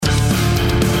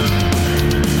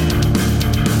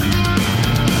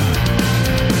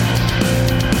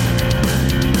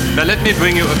Let me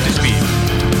bring you up to speed.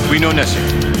 We know nothing.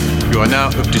 You are now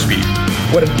up to speed.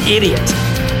 What an idiot.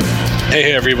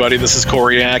 Hey everybody, this is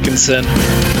Corey Atkinson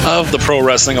of the Pro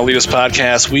Wrestling Elitist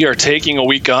Podcast. We are taking a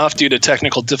week off due to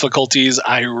technical difficulties.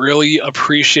 I really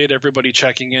appreciate everybody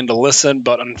checking in to listen,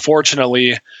 but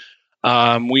unfortunately,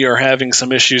 we are having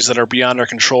some issues that are beyond our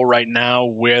control right now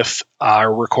with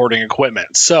our recording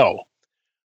equipment. So,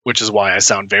 which is why I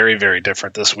sound very, very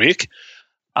different this week.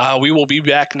 We will be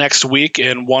back next week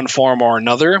in one form or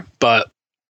another, but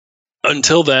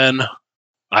until then,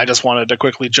 I just wanted to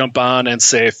quickly jump on and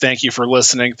say thank you for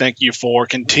listening. Thank you for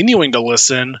continuing to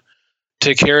listen.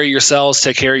 Take care of yourselves.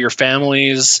 Take care of your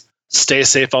families. Stay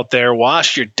safe out there.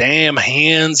 Wash your damn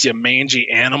hands, you mangy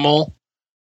animal.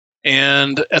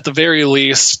 And at the very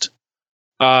least,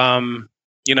 we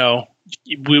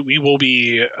will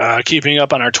be keeping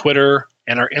up on our Twitter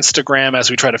and our Instagram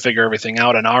as we try to figure everything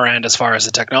out on our end as far as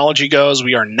the technology goes.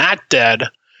 We are not dead.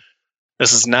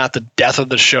 This is not the death of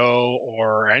the show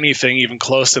or anything even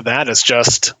close to that. It's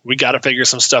just we got to figure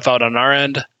some stuff out on our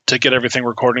end to get everything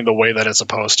recording the way that it's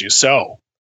supposed to. So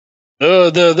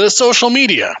the social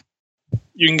media,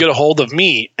 you can get a hold of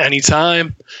me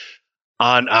anytime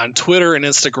on Twitter and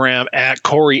Instagram at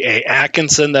Corey A.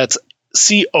 Atkinson. That's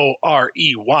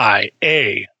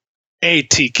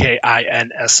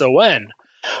CoreyAtkinson.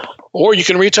 Or you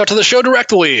can reach out to the show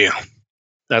directly.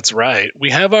 That's right.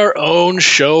 We have our own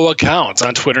show accounts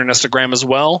on Twitter and Instagram as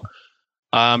well.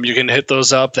 You can hit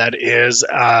those up. That is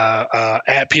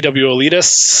at PW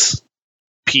Elitists,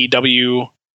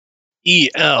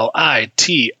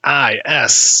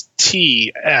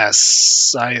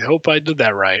 PWELITISTS. I hope I did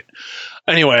that right.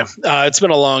 Anyway, it's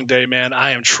been a long day, man. I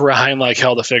am trying like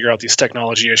hell to figure out these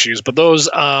technology issues. But those,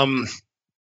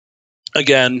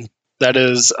 again, that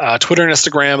is Twitter and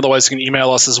Instagram. Otherwise, you can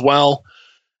email us as well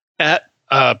at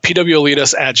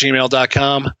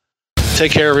pwelitist@gmail.com.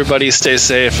 Take care, everybody. Stay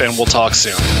safe, and we'll talk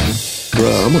soon.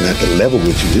 Bruh, I'm gonna have to level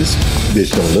with you. This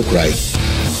bitch don't look right.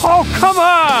 Oh, come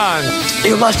on!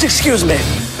 You must excuse me.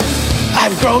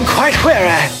 I've grown quite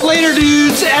wary. Later,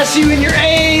 dudes. S you in your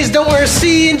A's. Don't wear a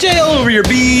C in jail over your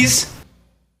B's.